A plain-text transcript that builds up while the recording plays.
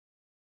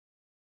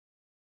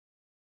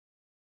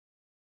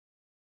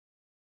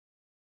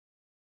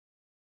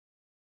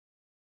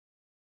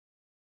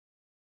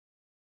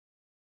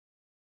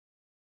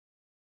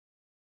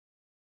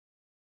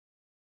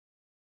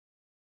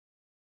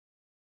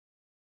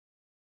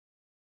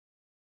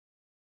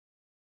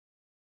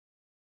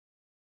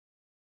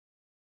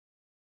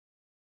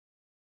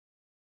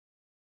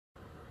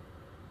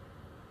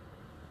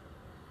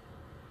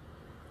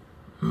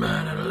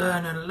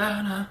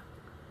Na-na-na-na-na-na.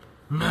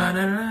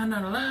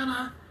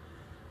 Na-na-na-na-na-na.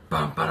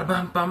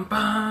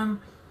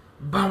 Bum-ba-da-bum-bum-bum.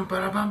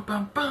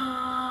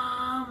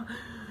 Bum-ba-da-bum-bum-bum.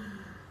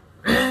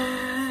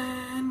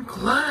 And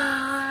Clyde!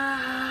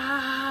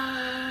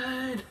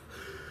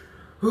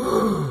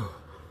 Ooh,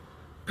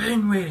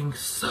 been waiting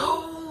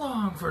so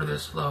long for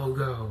this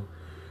logo.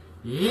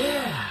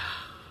 Yeah!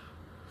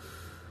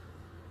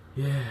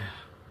 Yeah.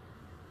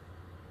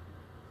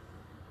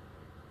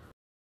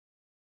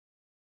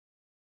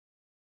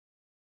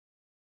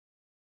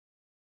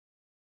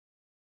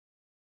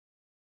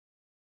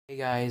 Hey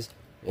guys,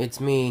 it's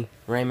me,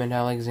 Raymond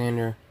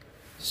Alexander.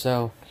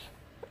 So,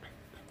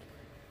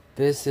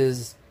 this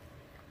is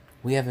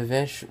we have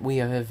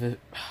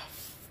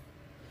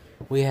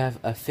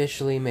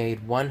officially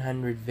made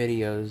 100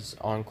 videos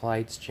on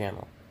Clyde's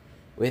channel,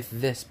 with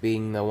this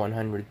being the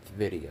 100th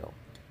video.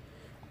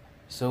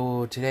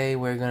 So today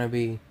we're going to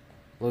be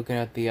looking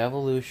at the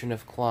evolution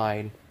of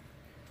Clyde,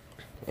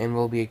 and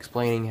we'll be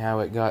explaining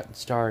how it got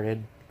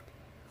started.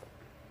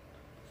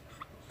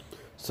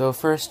 So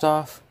first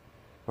off,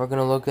 we're going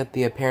to look at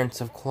the appearance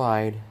of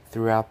Clyde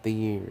throughout the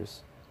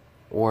years.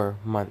 Or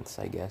months,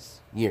 I guess.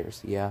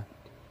 Years, yeah.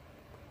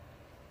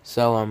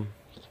 So,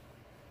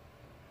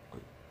 the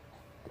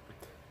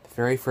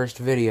very first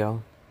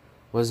video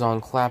was on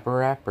Clapper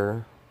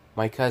Rapper,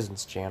 my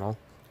cousin's channel,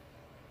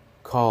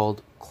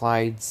 called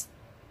Clyde's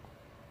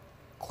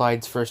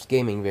first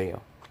gaming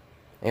video.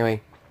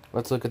 Anyway,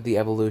 let's look at the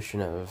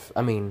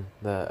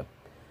the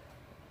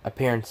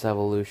appearance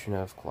evolution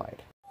of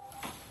Clyde.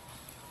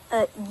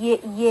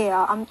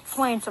 Yeah, I'm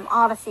playing some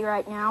Odyssey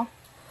right now.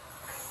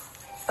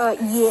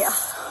 Yeah.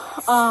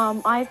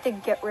 I have to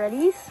get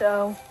ready,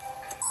 so...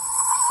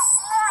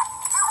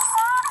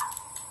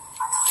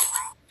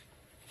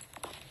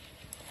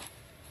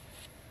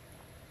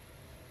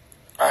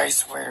 I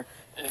swear,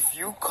 if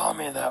you call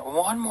me that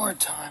one more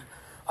time,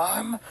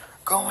 I'm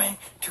going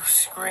to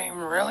scream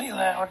really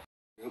loud.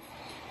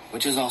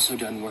 Which has also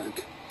done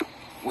work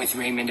with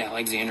Raymond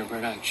Alexander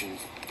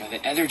Productions. Now,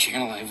 the other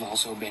channel I've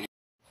also been in.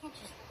 You can't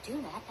just do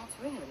that, that's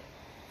rude.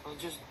 Well,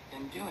 just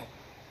then do it.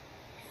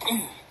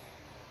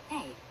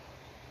 Hey.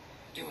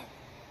 Do it.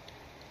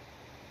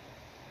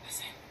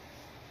 Listen.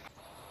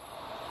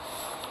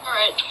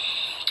 Alright,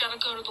 gotta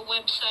go to the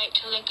website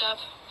to look up,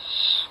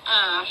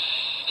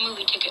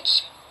 movie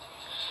tickets.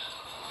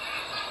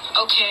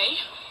 Okay.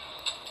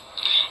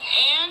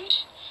 And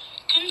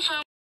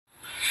confirm.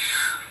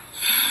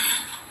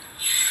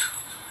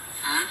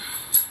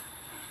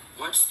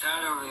 What's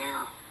that over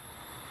there?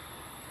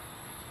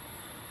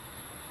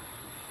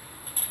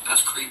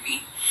 That's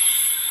creepy.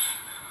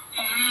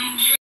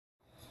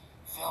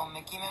 Phil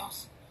Mickey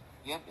Mouse?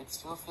 Yep, it's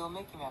still Phil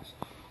Mickey Mouse.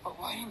 But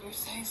why didn't you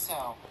say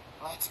so?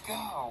 Let's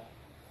go.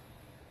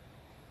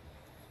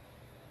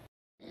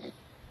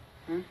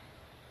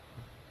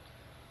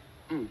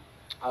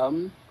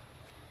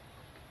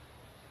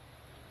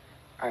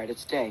 Alright,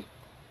 it's day.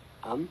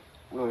 What am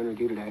I gonna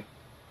do today?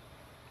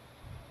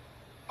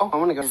 Oh, I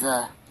wanna go.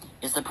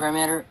 Is the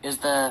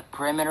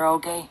perimeter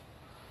okay?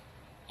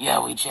 Yeah,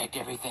 we checked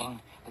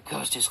everything. The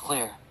coast is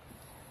clear.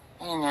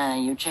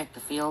 And, you checked the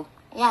field?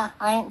 Yeah,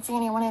 I didn't see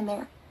anyone in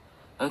there.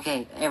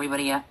 Okay,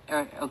 everybody out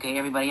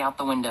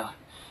the window.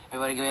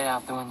 Everybody get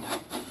out the window.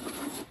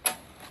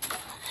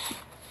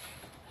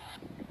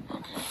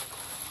 Okay.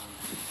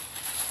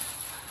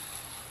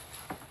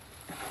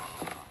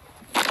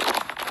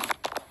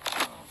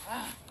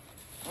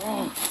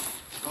 Oh,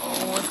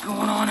 what's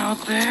going on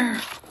out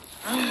there?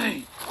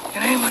 Hey,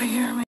 can anybody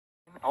hear me?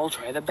 I'll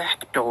try the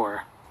back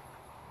door.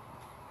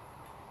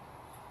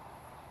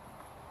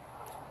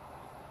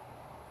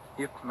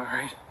 Yep, am I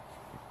right?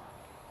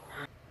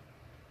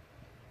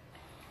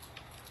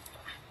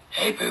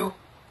 Hey, Boo.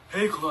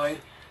 Hey,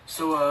 Clyde.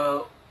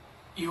 So,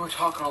 you were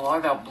talking a lot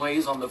about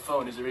Blaze on the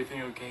phone. Is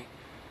everything okay?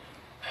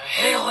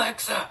 Hey,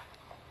 Alexa.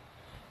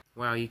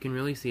 Wow, you can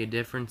really see a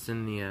difference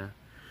in the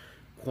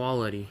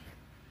quality.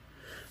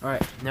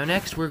 Alright, now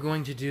next we're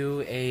going to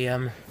do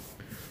a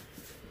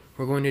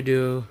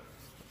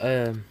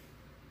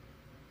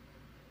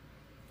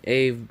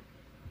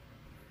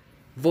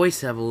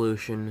voice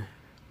evolution.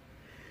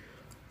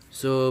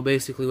 So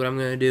basically what I'm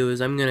going to do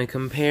is I'm going to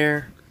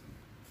compare,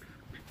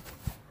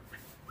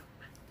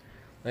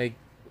 like,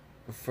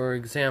 for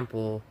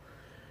example,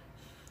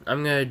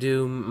 I'm going to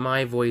do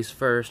my voice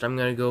first. I'm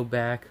going to go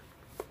back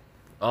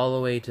all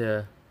the way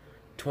to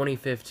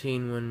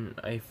 2015 when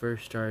I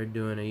first started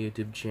doing a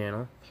YouTube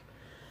channel,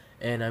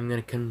 and I'm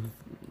going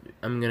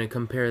to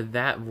compare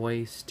that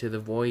voice to the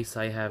voice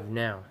I have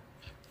now.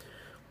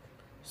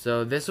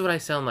 So this is what I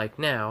sound like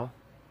now,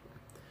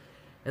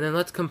 and then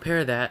let's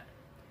compare that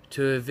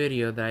to a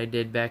video that I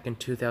did back in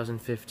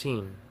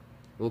 2015.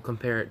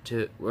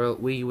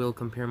 We will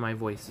compare my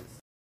voices.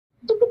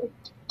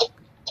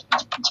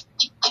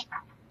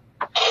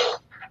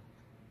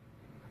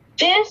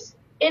 This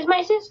is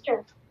my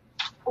sister.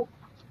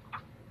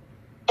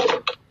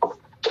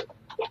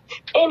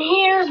 And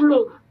here's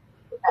me.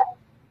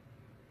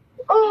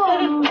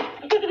 Oh,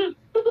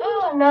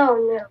 oh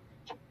no.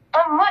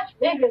 I'm much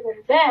bigger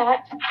than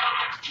that.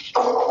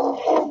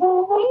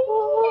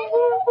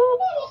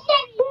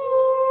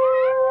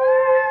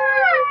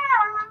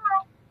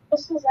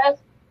 This is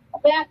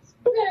that's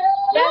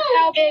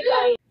how big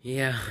I am.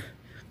 Yeah.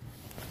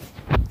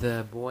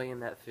 The boy in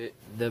that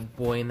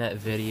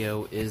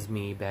video is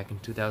me back in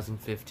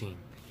 2015.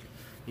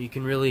 You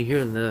can really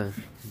hear the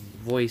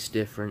voice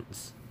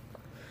difference.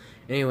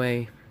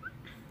 Anyway,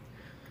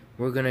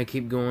 we're gonna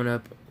keep going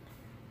up.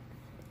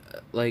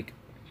 We're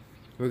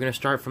gonna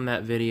start from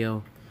that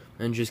video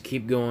and just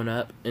keep going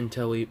up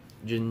until we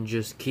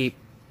just keep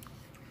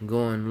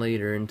going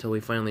later until we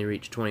finally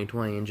reach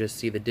 2020 and just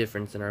see the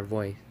difference in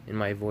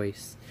my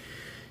voice.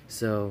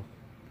 So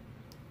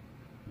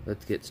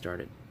let's get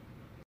started.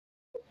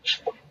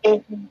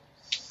 Everybody,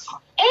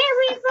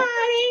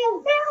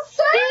 this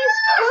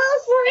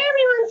calls for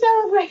everyone's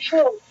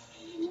celebration.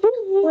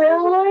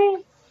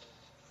 Really?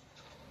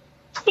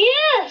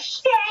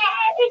 Yes.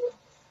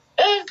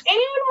 Does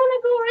anyone want to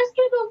go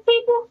rescue those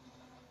people?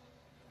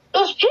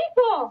 Those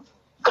people.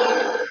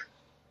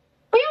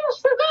 We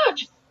almost forgot.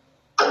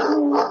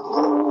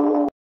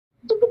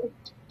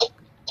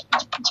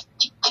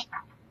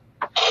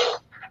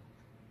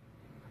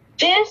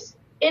 This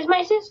is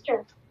my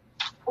sister.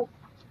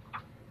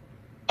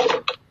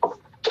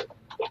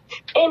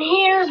 And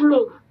here's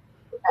me.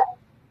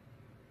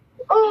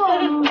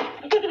 Oh,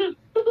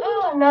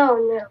 oh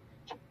no.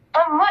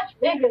 I'm much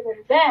bigger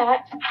than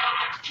that.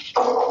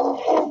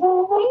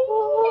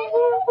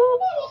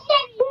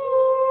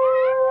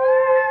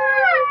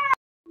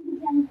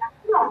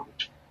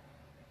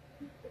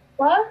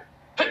 What?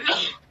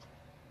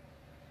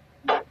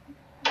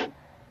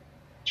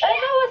 I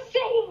was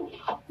saying,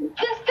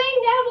 this thing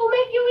that will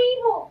make you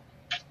evil.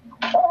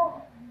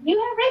 Oh, you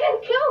have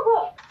Reagan's kill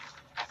book.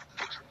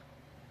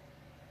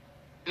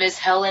 Miss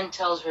Helen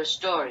tells her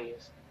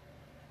stories.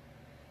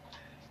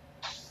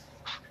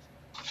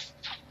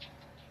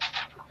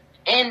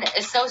 In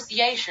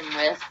association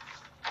with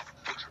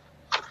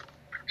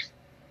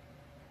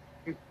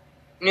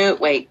New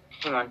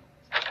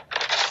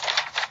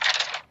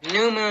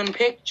Moon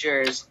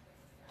Pictures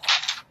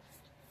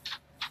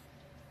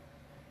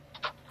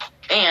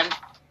and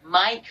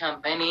my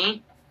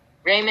company,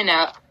 Raymond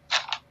Alex.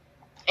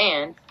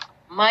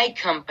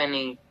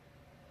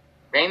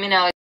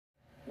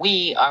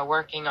 We are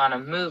working on a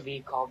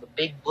movie called The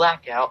Big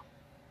Blackout,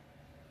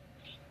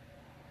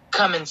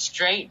 coming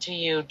straight to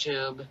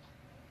YouTube.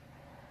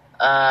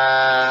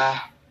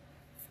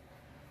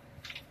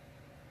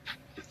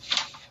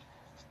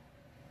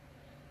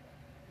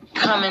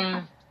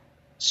 Coming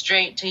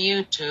straight to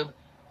YouTube,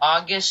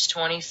 August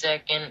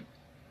 22nd,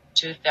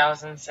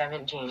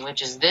 2017,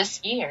 which is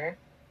this year.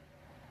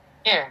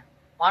 Here,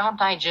 why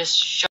don't I just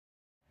show...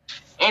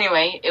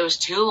 Anyway, it was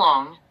too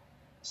long,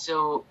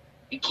 so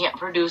you can't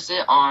produce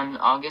it on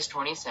August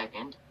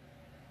 22nd.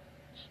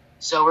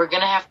 So we're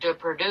gonna have to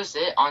produce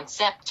it on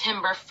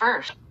September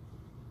 1st.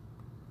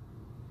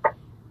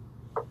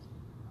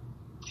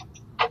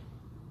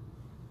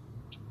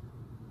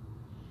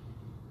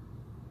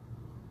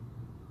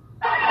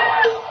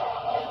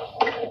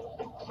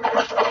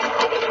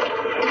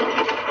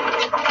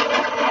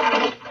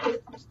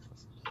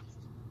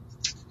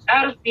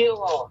 Out of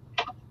fuel.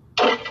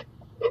 But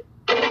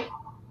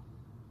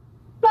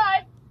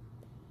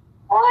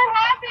what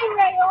happened,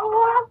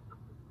 Rayola?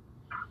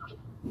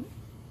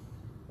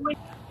 I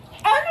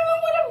don't know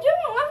what I'm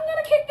doing. I'm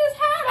gonna kick this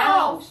hat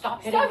Ow, off.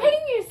 stop hitting Stop me.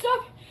 hitting you.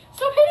 Stop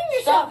hitting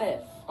yourself. Stop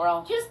it, or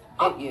I'll Just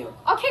hit you.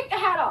 I'll kick the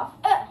hat off.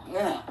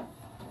 Ugh.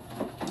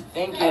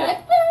 Thank you.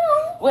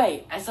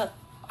 Wait, I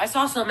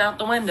saw something out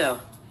the window.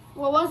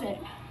 What was it?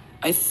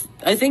 I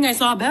think I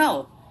saw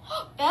Belle.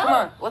 Belle? Come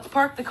on, let's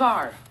park the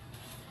car.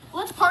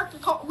 Let's park the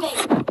car. Wait.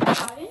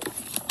 Got it?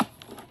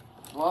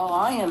 Well,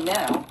 I am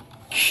now.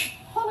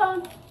 Hold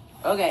on.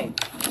 Okay.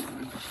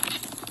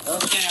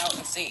 Let's get out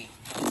and see.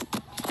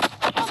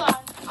 Hold on.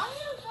 I'm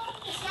gonna go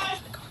up the side.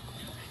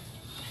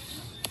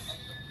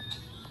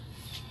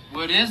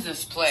 What is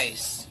this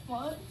place?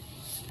 What?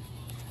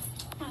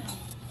 I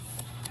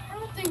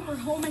don't think we're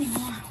home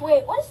anymore.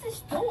 Wait, what is this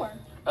door?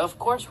 Of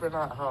course we're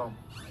not home.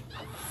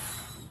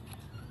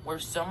 We're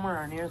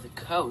somewhere near the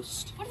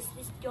coast. What is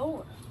this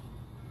door?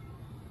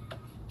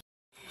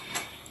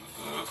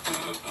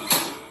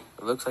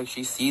 It looks like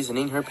she's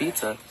seasoning her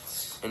pizza.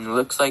 And it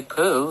looks like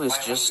Pooh is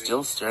just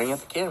still staring at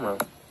the camera.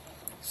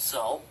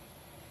 Salt,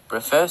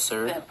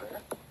 Professor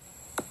pepper.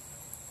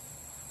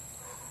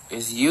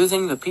 is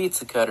using the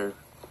pizza cutter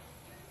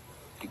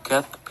to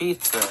cut the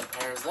pizza.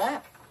 There's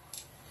that.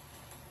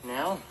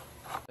 Now,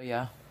 So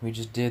yeah, we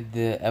just did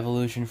the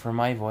evolution for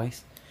my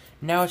voice.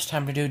 Now it's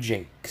time to do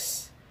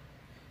Jake's.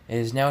 It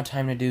is now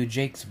time to do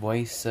Jake's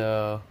voice,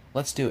 so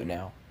let's do it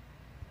now.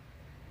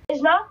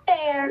 Is not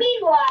there.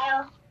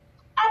 Meanwhile,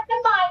 at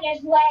the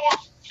miner's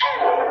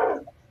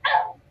lab.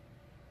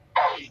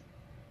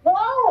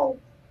 Whoa!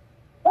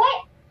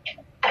 What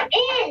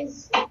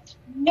is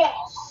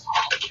this?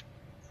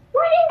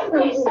 What is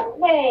this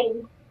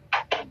thing?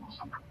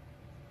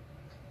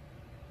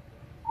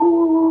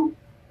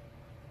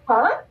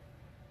 Huh?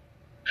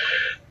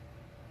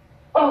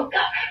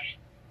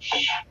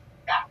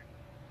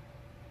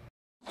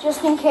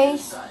 just in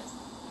case.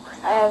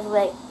 I have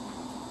like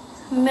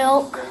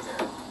milk.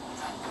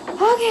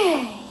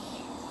 Okay,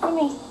 let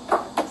me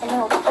get the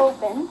milk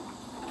open.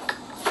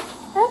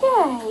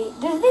 Okay,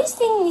 do these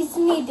things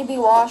need to be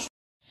washed?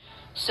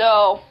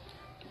 So,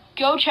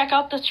 go check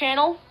out the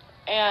channel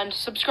and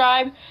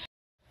subscribe.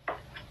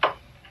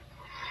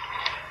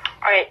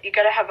 Alright, you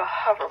gotta have a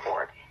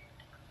hoverboard.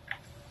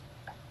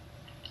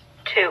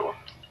 2.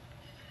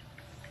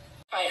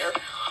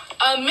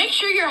 Make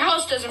sure your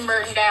house doesn't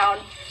burn down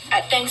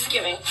at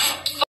Thanksgiving.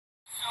 So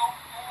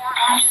bored,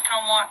 I'm just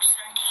gonna watch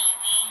some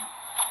TV.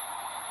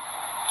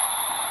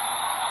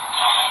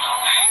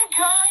 Hey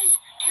guys,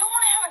 do you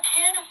want to have a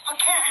kid? I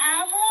can't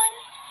have one?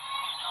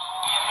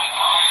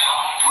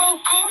 Well,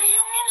 go to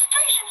Union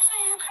Station so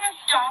you can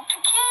adopt a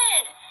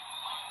kid.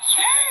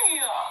 Yeah!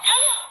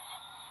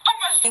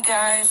 Hey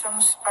guys,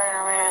 I'm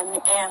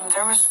Spider-Man, and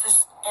there was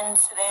this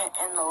incident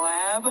in the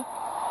lab.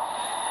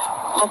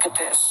 Look at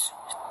this.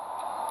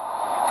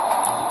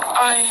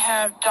 I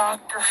have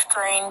Doctor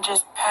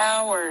Strange's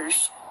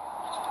powers.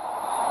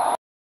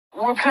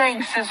 We're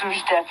playing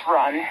Scissors Death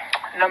Run,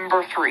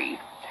 number 3.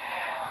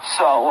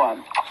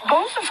 So,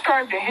 go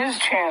subscribe to his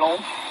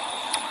channel.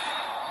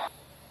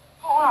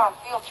 Go on a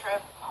field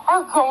trip.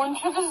 Or going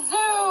to the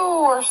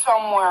zoo or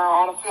somewhere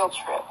on a field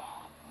trip.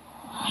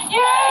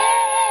 Yay!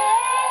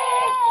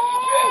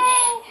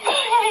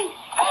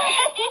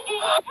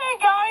 Hey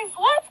guys,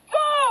 let's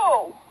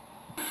go!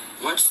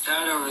 What's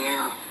that over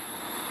there?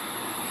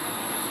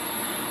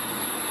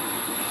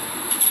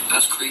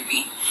 That's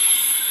creepy.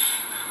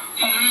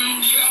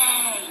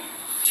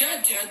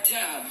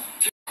 Dad.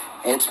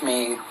 It's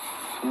me,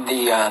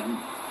 the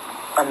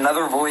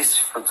another voice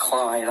for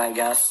Clyde, I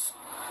guess.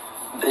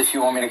 If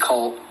you want to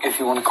call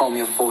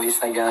me a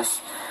voice, I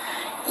guess.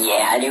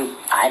 Yeah, I do.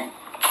 I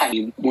kind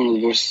of one of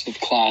the voices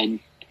of Clyde.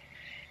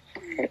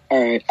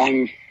 Alright,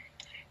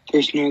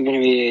 there's not going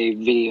to be a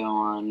video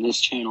on this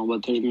channel,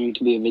 but there's going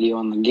to be a video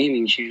on the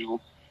gaming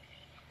channel.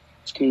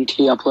 It's going to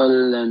be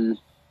uploaded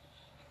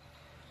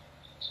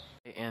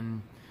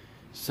And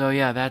so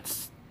yeah,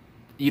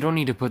 you don't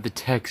need to put the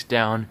text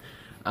down.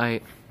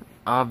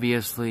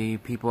 Obviously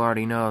people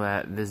already know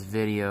that this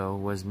video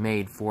was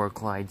made for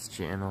Clyde's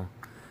channel.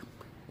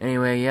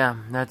 Anyway, yeah,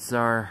 that's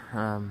our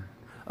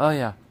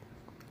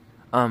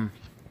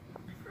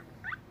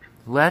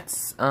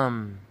let's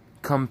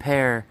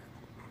compare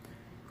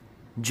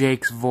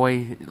Jake's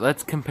voice.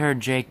 Let's compare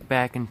Jake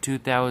back in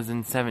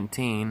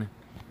 2017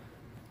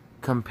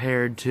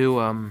 compared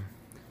to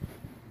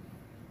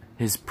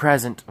his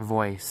present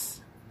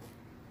voice.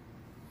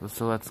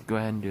 So let's go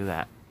ahead and do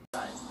that.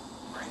 I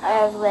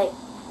have like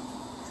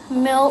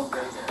milk.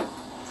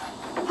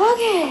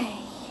 Okay,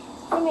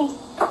 let me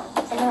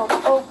get the milk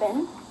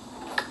open.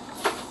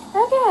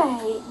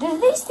 Okay, do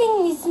these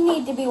things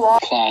need to be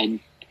washed? Clyde.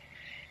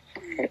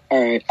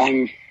 Alright,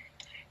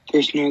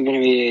 there's not going to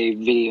be a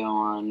video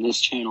on this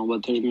channel,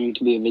 but there's going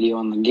to be a video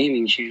on the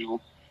gaming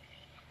channel.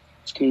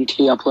 It's going to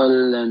be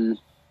uploaded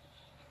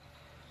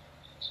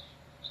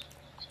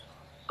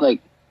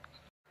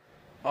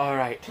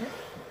Alright.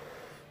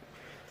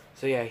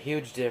 So yeah,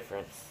 huge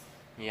difference.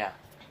 Yeah.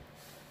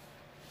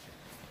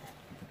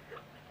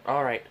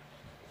 Alright.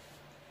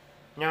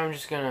 Now I'm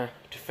just to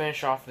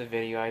finish off the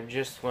video, I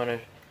just want to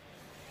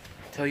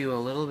tell you a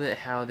little bit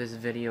how this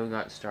video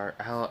got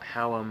started, how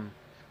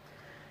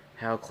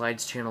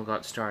Clyde's channel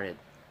got started.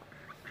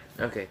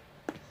 Okay.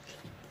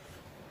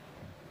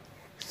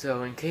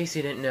 So, in case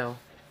you didn't know,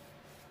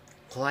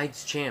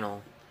 Clyde's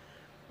channel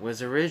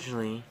was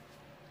originally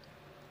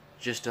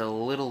just a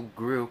little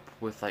group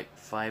with like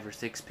 5 or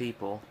 6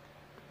 people.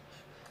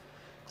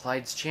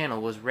 Clyde's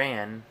channel was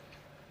ran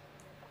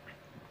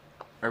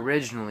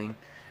originally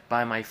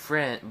by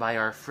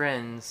our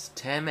friends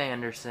Tim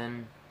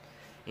Anderson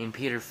and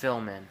Peter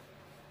Philman.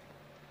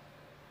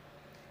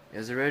 It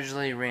was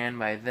originally ran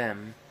by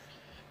them,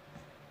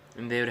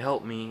 and they would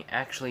help me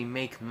actually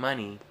make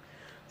money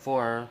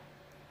for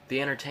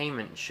the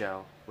entertainment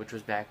show, which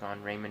was back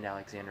on Raymond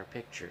Alexander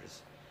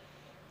Pictures,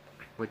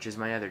 which is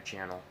my other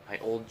channel, my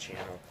old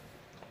channel.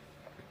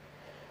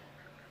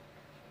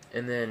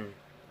 And then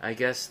I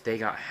guess they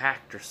got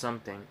hacked or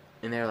something,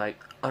 and they're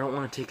like, I don't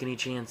want to take any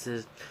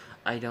chances.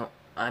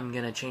 I'm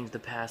gonna change the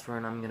password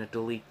and I'm gonna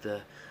delete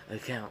the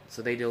account.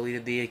 So they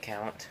deleted the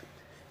account.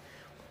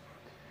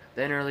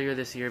 Then earlier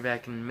this year,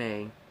 back in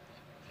May,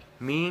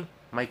 me,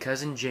 my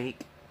cousin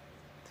Jake,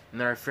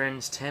 and our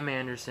friends Tim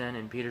Anderson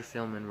and Peter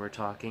Philman were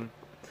talking.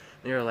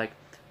 They were like,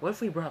 what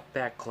if we brought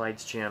back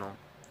Clyde's channel?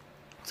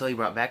 So he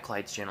brought back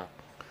Clyde's channel.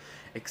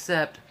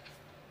 Except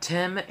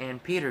Tim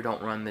and Peter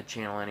don't run the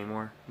channel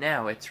anymore.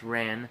 Now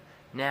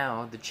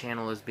the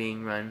channel is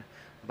being run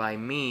by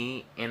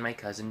me and my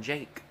cousin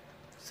Jake.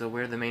 So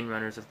we're the main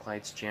runners of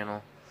Clyde's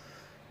channel.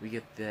 We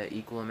get the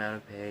equal amount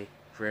of pay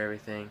for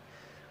everything.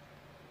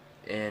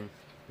 And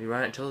we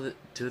run it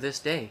to this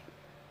day.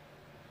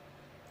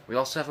 We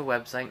also have a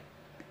website.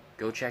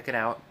 Go check it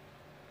out.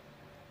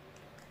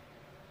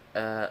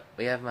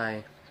 We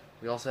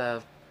also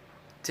have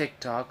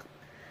TikTok,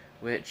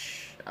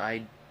 which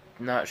I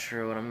not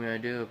sure what I'm gonna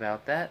do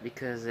about that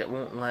because it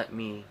won't let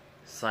me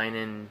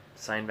sign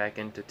back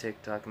into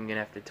TikTok. I'm gonna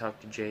have to talk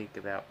to Jake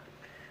about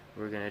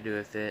what we're gonna do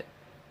with it.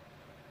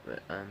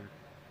 But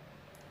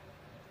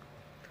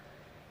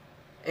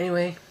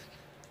anyway,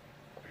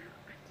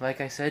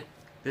 like I said,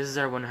 this is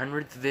our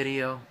 100th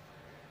video,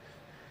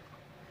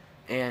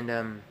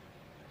 and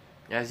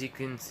as you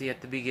can see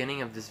at the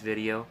beginning of this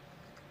video,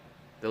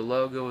 the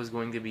logo is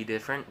going to be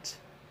different,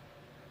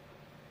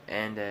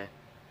 and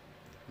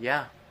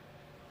yeah,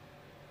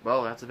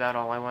 well, that's about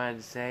all I wanted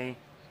to say.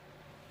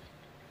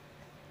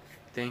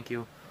 Thank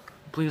you.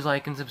 Please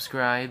like and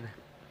subscribe,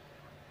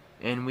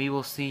 and we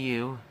will see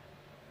you.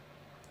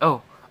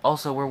 Oh,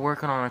 also, we're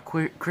working on a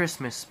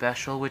Christmas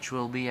special, which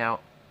will be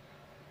out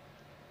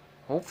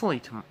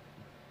hopefully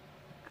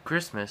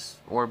Christmas,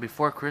 or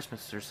before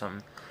Christmas or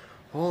something.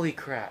 Holy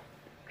crap.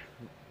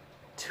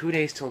 2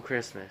 days till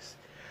Christmas.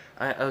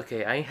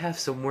 Okay, I have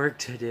some work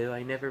to do.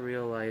 I never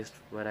realized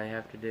what I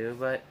have to do,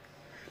 but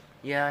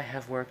yeah, I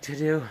have work to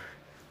do.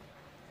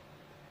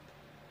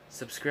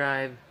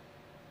 Subscribe.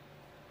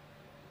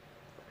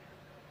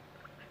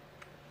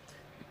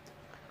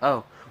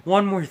 Oh,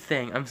 one more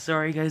thing. I'm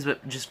sorry, guys,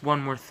 but just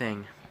one more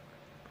thing.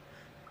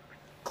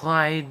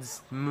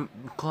 Clyde's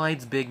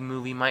big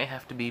movie might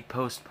have to be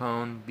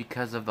postponed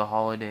because of the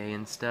holiday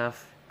and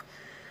stuff.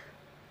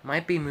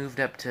 Might be moved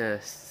up to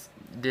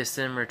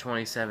December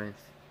 27th.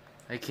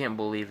 I can't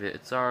believe it.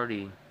 It's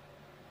already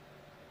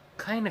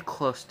kind of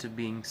close to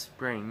being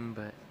spring,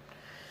 but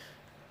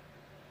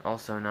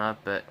also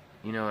not, but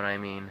you know what I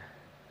mean.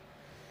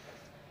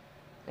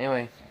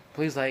 Anyway,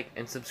 please like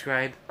and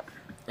subscribe,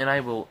 and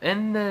I will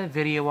end the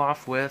video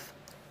off with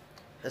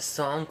a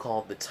song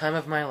called "The Time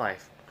of My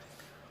Life."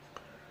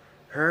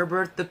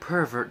 Herbert the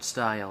Pervert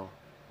style.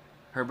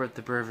 Herbert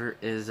the Pervert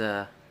is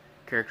a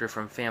character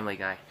from Family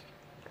Guy.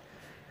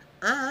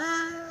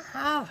 I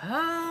have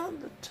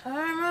had the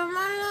time of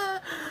my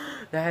life.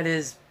 That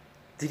is,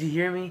 did you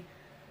hear me?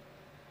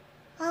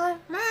 My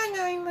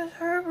name is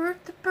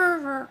Herbert the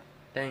Pervert.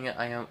 Dang it,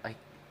 I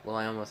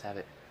almost have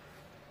it.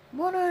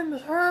 My name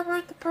is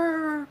Herbert the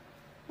Pervert.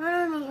 My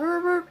name is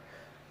Herbert,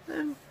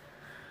 and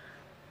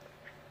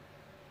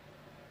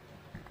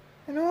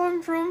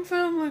I'm from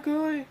Family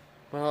Guy.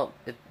 Well,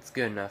 it's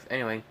good enough.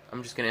 Anyway,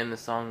 I'm just gonna end the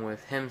song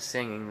with him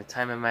singing "The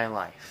Time of My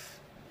Life."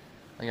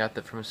 I got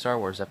that from a Star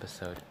Wars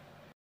episode.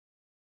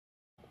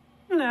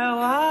 Now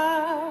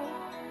I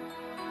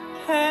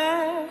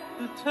had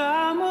the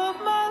time of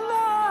my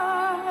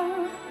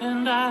life,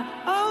 and I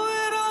owe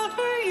it all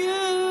to you.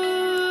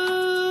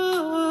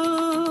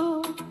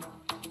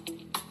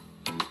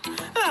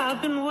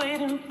 I've been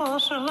waiting for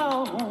so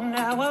long.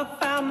 Now I've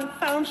finally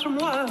found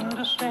someone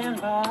to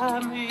stand by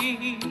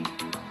me.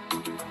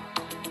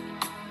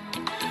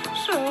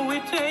 So we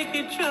take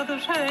each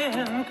other's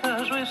hand,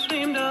 'cause we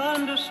seem to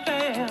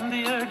understand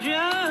the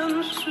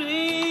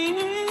urgency.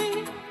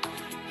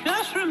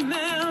 Just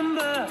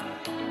remember,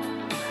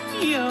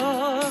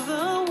 you're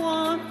the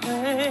one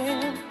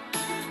thing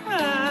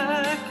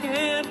I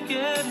can't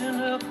get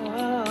enough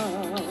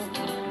of.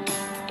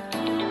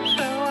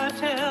 So I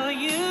tell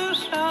you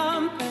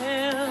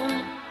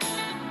something,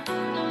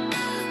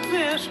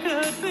 this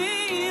could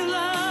be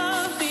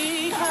love,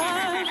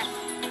 because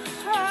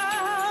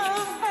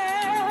I've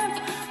had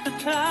the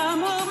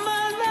time of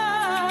my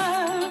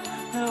life.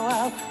 No,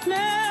 I'll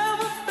never